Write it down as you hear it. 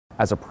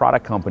as a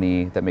product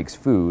company that makes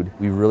food,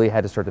 we really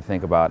had to start to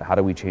think about how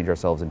do we change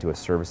ourselves into a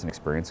service and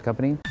experience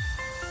company.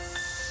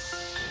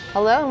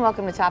 Hello and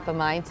welcome to Top of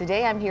Mind.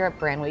 Today I'm here at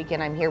Brandweek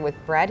and I'm here with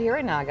Brad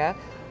Hiranaga,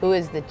 who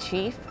is the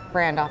Chief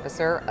Brand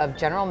Officer of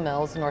General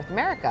Mills North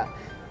America.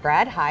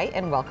 Brad, hi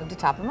and welcome to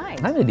Top of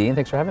Mind. Hi Nadine,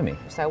 thanks for having me.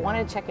 So I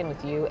wanted to check in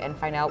with you and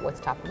find out what's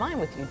top of mind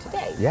with you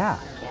today. Yeah.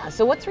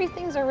 So what three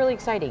things are really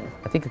exciting?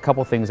 I think a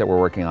couple things that we're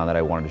working on that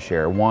I wanted to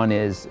share. One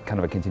is kind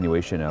of a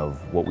continuation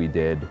of what we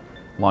did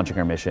launching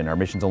our mission. Our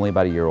mission's only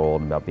about a year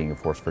old and about being a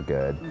force for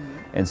good.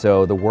 And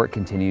so the work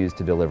continues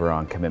to deliver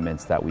on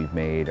commitments that we've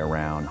made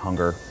around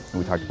hunger.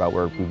 We talked about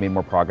where we've made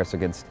more progress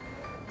against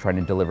trying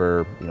to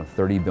deliver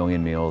 30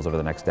 billion meals over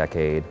the next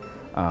decade.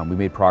 We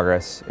made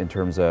progress in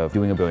terms of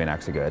doing 1 billion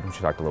acts of good, which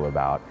we talked a little bit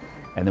about.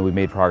 And then we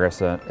made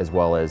progress as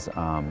well as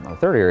a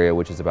third area,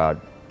 which is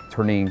about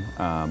turning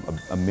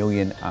 1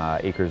 million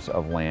acres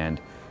of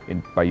land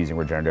by using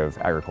regenerative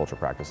agriculture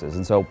practices.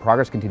 And so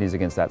progress continues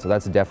against that. So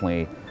that's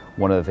definitely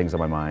one of the things on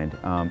my mind.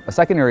 A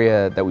second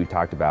area that we've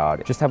talked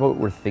about, just how about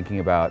we're thinking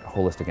about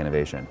holistic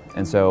innovation.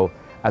 And so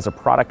as a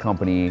product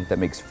company that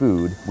makes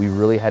food, we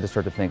really had to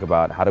start to think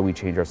about how do we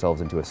change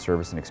ourselves into a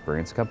service and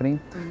experience company,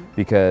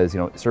 because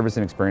service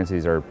and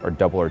experiences are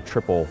double or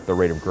triple the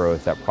rate of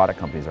growth that product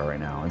companies are right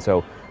now. And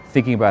so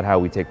thinking about how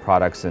we take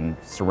products and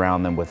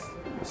surround them with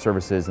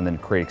services and then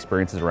create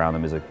experiences around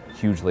them is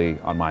hugely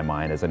on my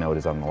mind, as I know it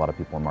is on a lot of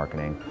people in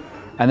marketing.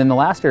 And then the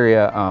last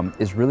area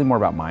is really more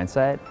about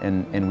mindset,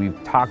 and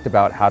we've talked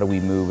about how do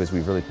we move as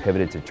we've really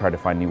pivoted to try to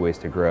find new ways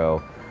to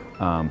grow,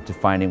 to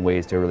finding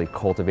ways to really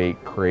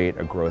cultivate, create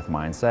a growth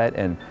mindset.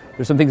 And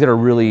there's some things that are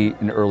really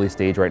in the early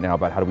stage right now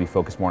about how do we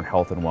focus more on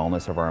health and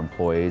wellness of our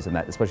employees, and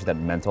that especially that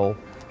mental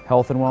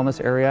health and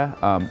wellness area,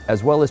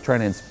 as well as trying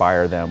to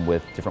inspire them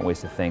with different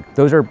ways to think.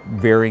 Those are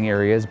varying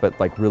areas, but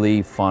like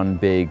really fun,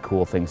 big,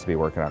 cool things to be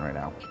working on right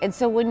now. And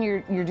so when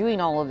you're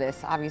doing all of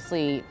this,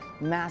 obviously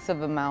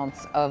massive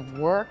amounts of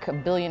work,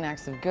 1 billion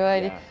acts of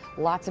good,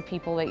 lots of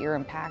people that you're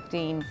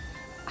impacting.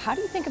 How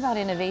do you think about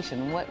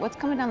innovation? What's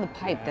coming down the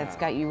pipe that's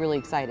got you really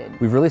excited?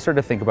 We've really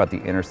started to think about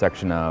the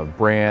intersection of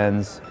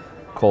brands,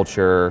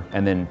 culture,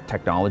 and then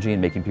technology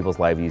and making people's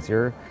lives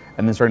easier,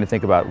 and then starting to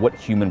think about what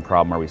human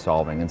problem are we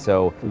solving. And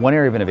so one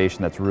area of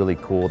innovation that's really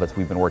cool that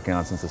we've been working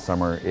on since the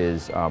summer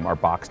is our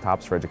Box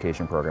Tops for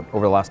Education program.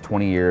 Over the last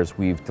 20 years,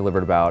 we've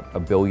delivered about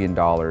 $1 billion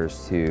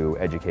to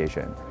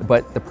education.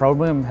 But the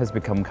program has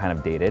become kind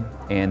of dated,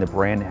 and the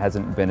brand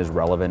hasn't been as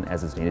relevant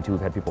as it's needed to.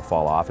 We've had people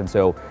fall off, and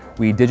so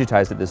we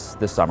digitized it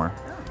this summer.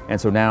 And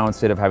so now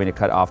instead of having to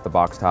cut off the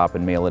box top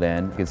and mail it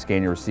in, you can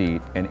scan your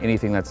receipt, and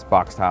anything that's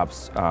Box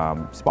Tops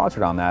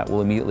sponsored on that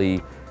will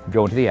immediately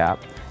go into the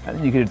app, and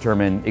then you can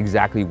determine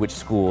exactly which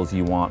schools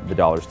you want the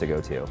dollars to go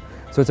to.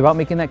 So it's about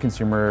making that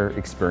consumer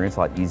experience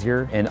a lot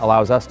easier and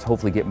allows us to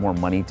hopefully get more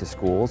money to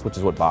schools, which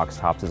is what Box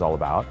Tops is all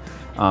about.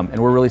 And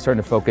we're really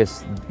starting to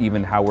focus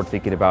even how we're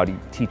thinking about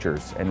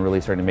teachers and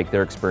really starting to make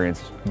their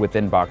experience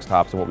within Box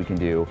Tops and what we can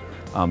do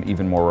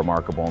even more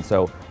remarkable. And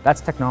so that's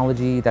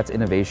technology, that's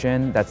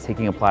innovation, that's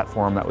taking a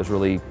platform that was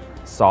really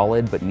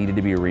solid but needed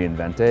to be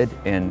reinvented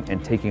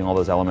and taking all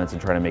those elements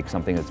and trying to make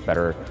something that's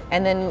better.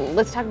 And then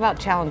let's talk about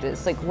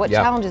challenges. Like what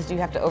challenges do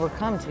you have to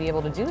overcome to be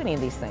able to do any of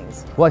these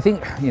things? Well, I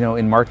think,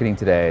 in marketing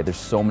today, there's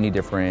so many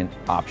different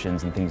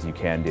options and things you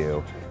can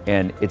do.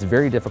 And it's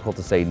very difficult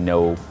to say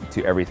no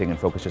to everything and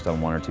focus just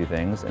on one or two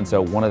things. And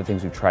so one of the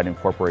things we've tried to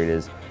incorporate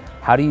is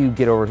how do you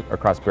get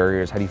across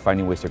barriers? How do you find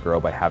new ways to grow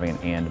by having an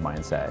and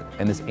mindset?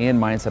 And this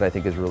and mindset I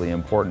think is really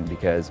important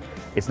because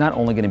it's not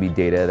only going to be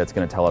data that's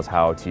going to tell us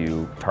how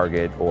to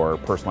target or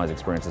personalize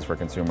experiences for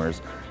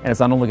consumers, and it's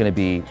not only going to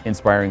be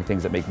inspiring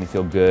things that make me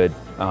feel good,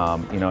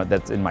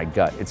 that's in my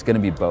gut. It's going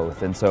to be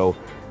both. And so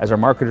as our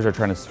marketers are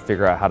trying to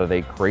figure out how do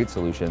they create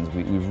solutions,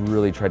 we've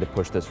really tried to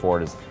push this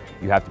forward as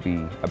you have to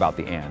be about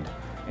the and.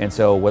 And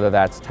so whether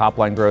that's top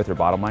line growth or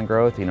bottom line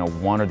growth,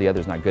 one or the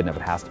other is not good enough.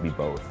 It has to be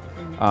both.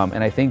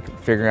 And I think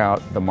figuring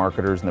out the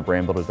marketers and the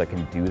brand builders that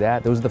can do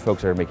that, those are the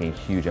folks that are making a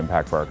huge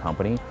impact for our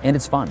company. And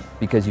it's fun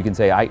because you can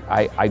say,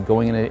 I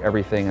going into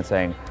everything and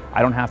saying,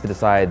 I don't have to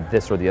decide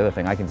this or the other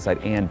thing. I can decide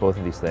and both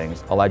of these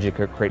things allows you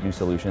to create new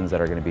solutions that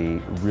are going to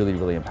be really,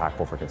 really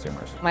impactful for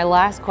consumers. My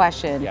last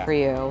question for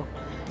you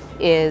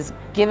is,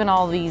 given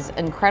all these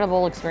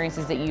incredible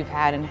experiences that you've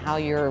had and how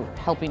you're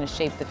helping to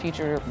shape the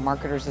future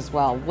marketers as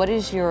well, what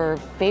is your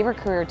favorite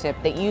career tip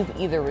that you've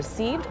either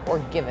received or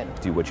given?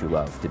 Do what you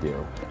love to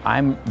do.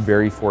 I'm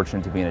very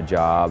fortunate to be in a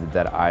job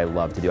that I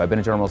love to do. I've been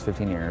at General Mills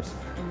 15 years.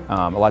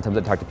 A lot of times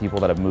I talk to people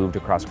that have moved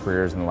across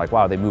careers and they're like,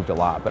 wow, they moved a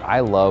lot, but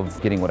I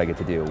love getting what I get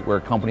to do. We're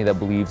a company that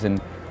believes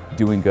in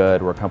doing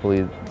good. We're a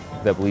company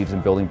that believes in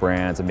building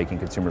brands and making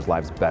consumers'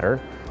 lives better.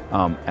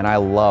 And I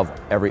love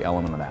every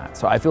element of that.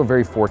 So I feel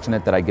very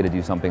fortunate that I get to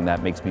do something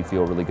that makes me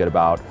feel really good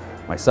about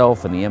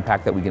myself and the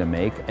impact that we get to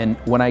make. And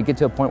when I get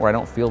to a point where I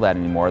don't feel that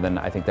anymore, then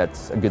I think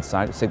that's a good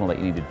signal that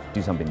you need to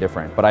do something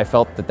different. But I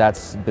felt that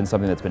that's been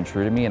something that's been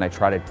true to me, and I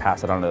try to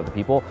pass it on to other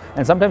people.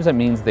 And sometimes that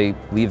means they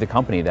leave the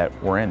company that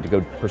we're in to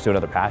go pursue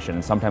another passion.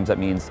 And sometimes that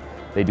means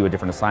they do a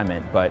different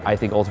assignment. But I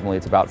think ultimately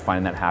it's about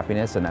finding that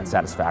happiness and that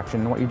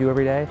satisfaction in what you do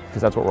every day,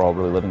 because that's what we're all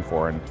really living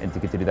for. And to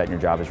get to do that in your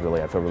job is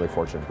really, I feel really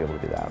fortunate to be able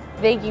to do that.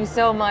 Thank you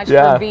so much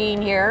for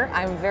being here.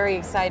 I'm very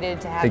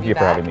excited to have you back. Thank you for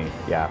having me.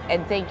 Yeah.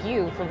 And thank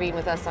you for being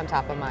with us on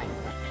Top of Mind.